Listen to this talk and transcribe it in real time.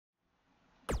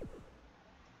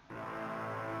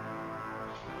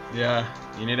Ya,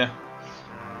 ini dah.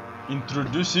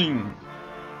 Introducing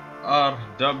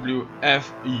R.W.F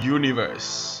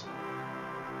Universe.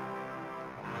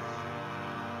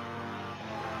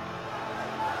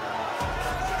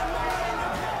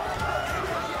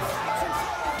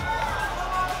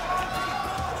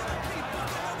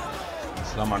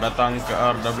 Selamat datang ke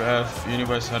R.W.F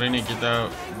Universe. Hari ini kita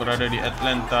berada di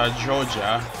Atlanta,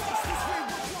 Georgia.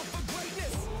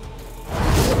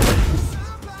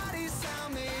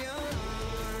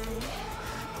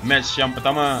 Match yang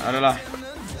pertama adalah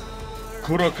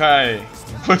Kurokai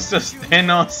versus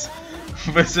Thanos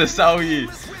versus Aoi.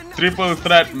 Triple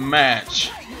threat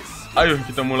match. Ayo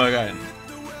kita mulakan.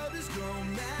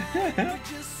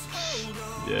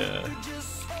 Yeah.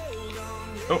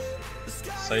 Oh,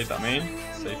 saya tak main.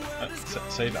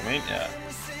 Saya tak main. Ya.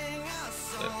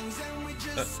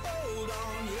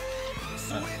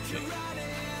 Okay.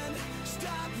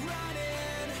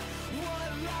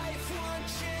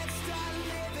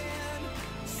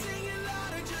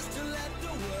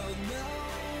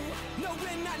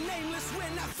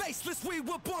 We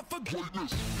were born for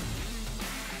greatness.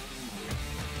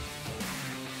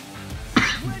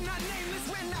 We're not nameless,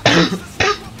 we're not faceless,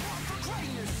 we were born for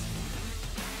greatness.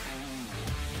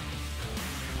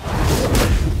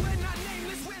 We're not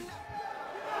nameless, we're not.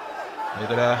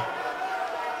 Itu dah.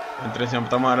 Entrance yang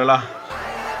pertama adalah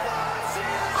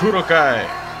Kurokai,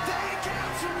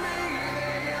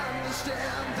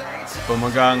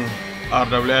 pemegang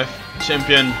R.W.F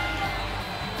Champion.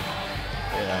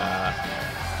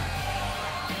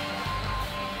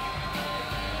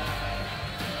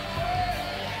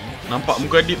 Nampak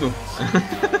muka Adit tu.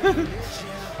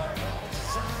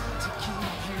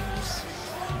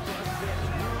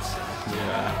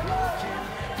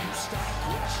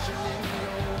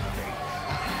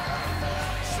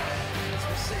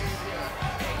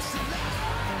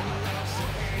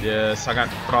 Dia sangat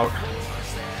proud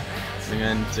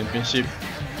dengan championship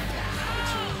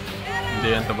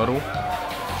dia yang terbaru.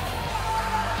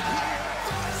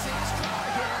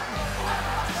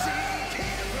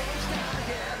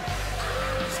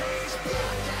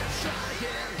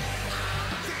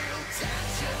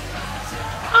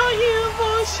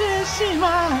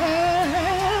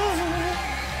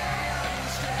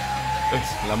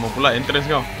 Lama pula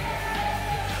entrance kau.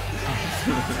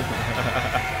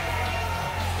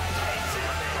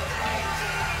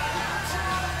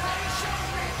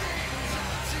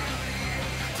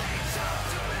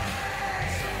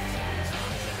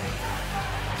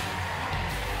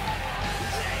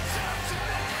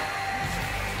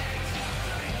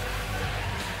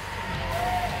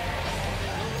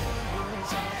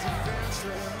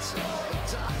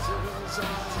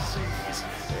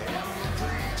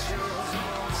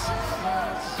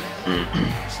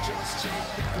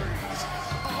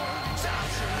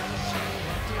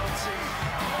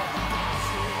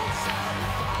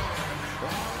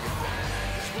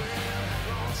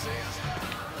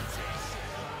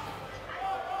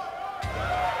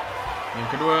 Yang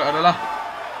kedua adalah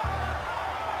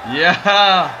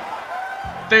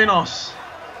Thanos.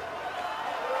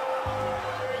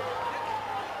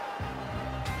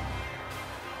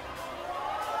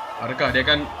 Adakah dia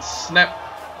akan snap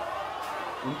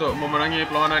untuk memenangi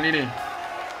perlawanan ini?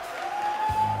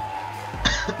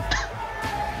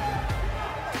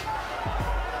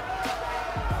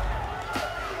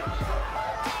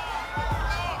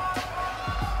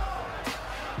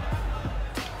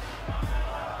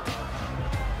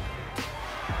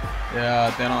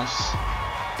 Ya, Thanos.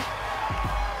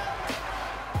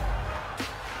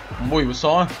 Boy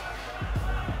besar.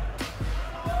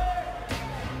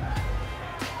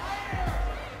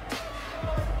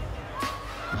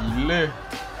 Gila.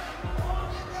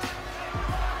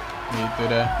 Itu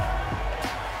dah.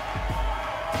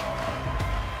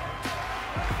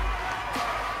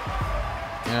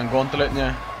 Dengan gauntletnya.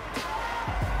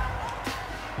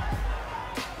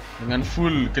 Dengan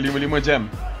full ke-5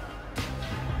 jam.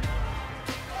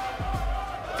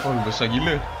 Oh, besar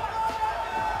gila.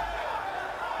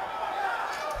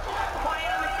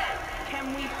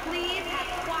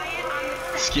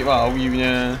 Skip lah Aoi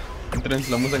punya entrance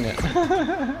lama sangat.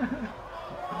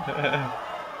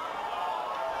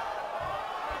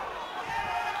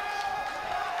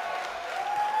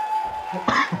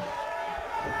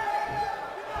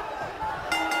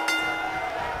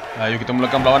 Ayo kita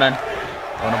mulakan perlawanan.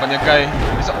 Oh, nampaknya Kai.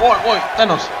 Oi,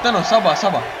 Thanos,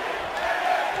 sabar.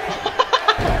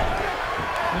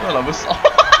 Alah besar.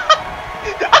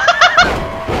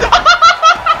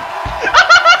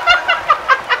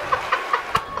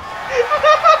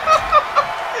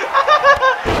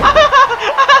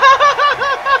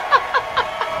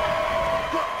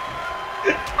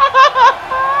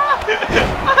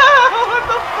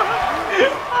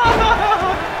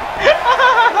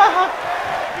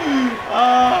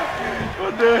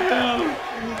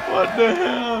 What the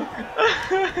hell?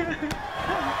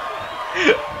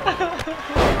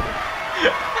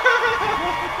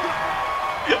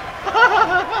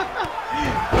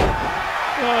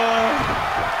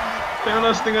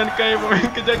 Thanos dengan Kai pemain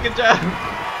kejar-kejar.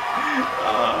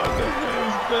 What the hell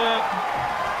is that?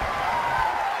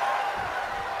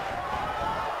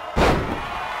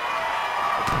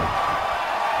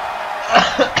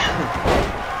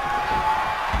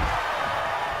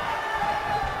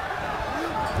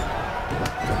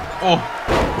 Oh,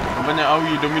 banyak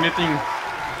Awi dominating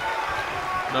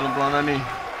dalam perlawanan ni.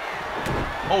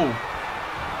 Oh,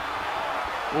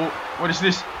 what is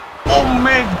this?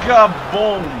 Omega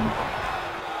Bomb.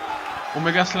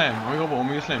 Omega Slam. Omega Bomb.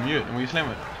 Omega Slam. Ya, Omega Slam.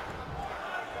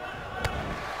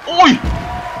 Oi!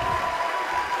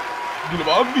 Gila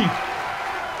babi.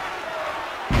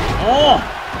 Oh,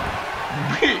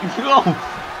 big kau.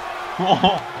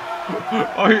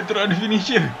 Oh, itu ada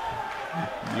finisher.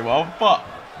 Gila bapak.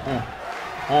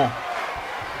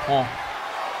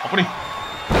 Apa ni?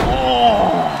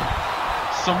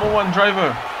 Samoan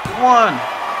driver. 1,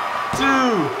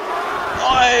 2.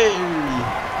 Oi.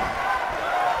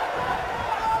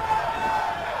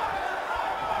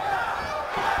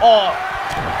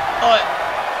 Oi.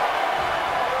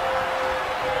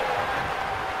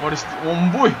 What is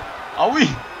boy? Awi.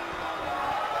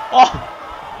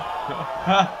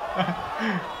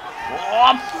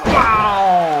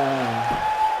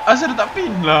 Asal dia tak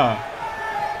pin lah.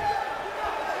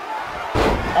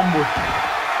 Boy.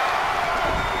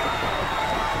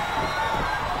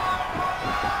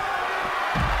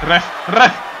 Ref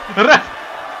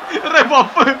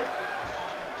apa?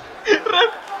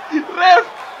 Ref,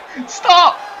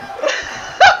 stop.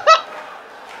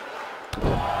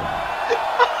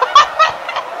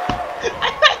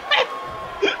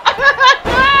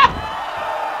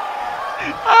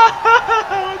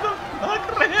 What the fuck,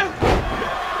 Ref,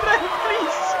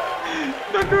 please,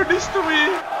 don't do this to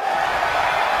me.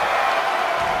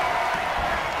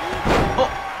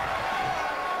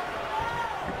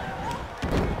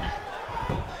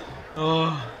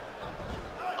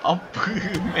 Apa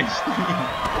match ni?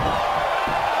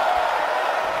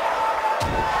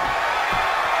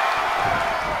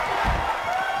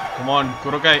 Come on,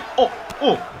 Kurokai.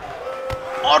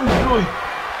 Aduh.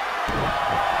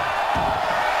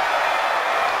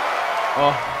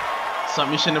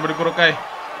 Submission daripada Kurokai.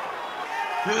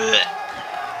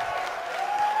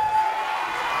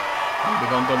 Dia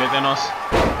counter oleh Thanos.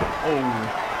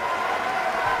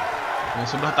 Yang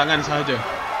sebelah tangan sahaja.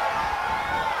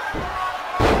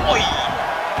 Oi.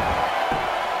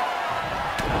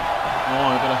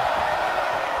 Itulah.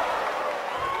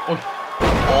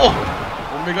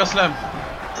 Omega Slam.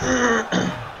 1,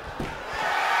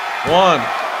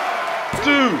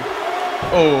 2.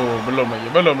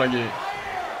 Belum lagi.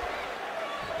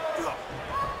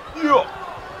 Yo.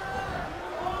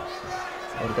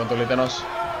 Dikontrol oleh Thanos.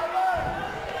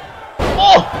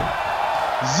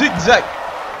 Zigzag.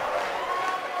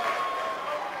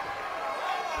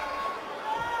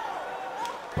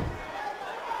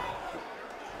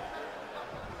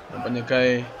 Nampaknya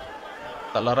Kai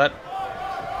tak larat.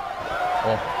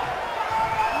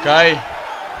 Kai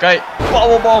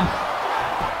power bomb.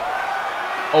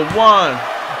 1,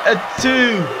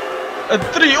 2,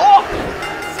 3.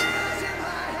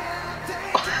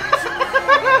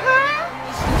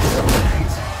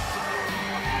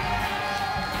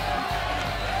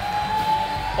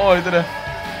 Itu dah.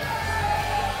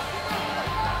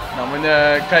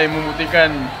 Namanya Kai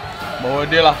membuktikan bahawa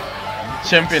dia lah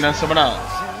champion yang sebenar.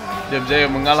 Dia berjaya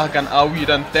mengalahkan Awi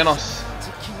dan Thanos.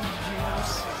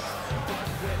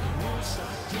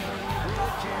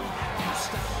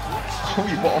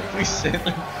 Awi buat operation.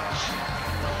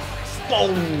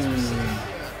 Boom.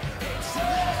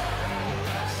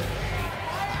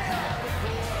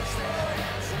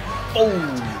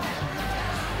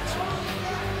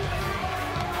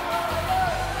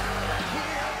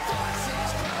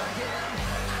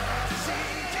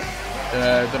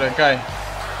 Itu dah Kai.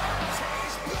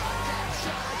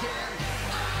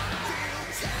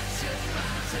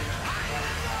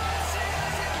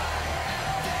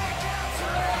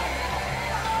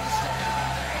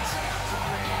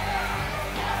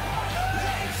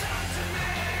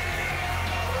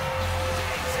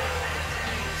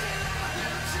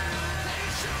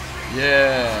 Yeah.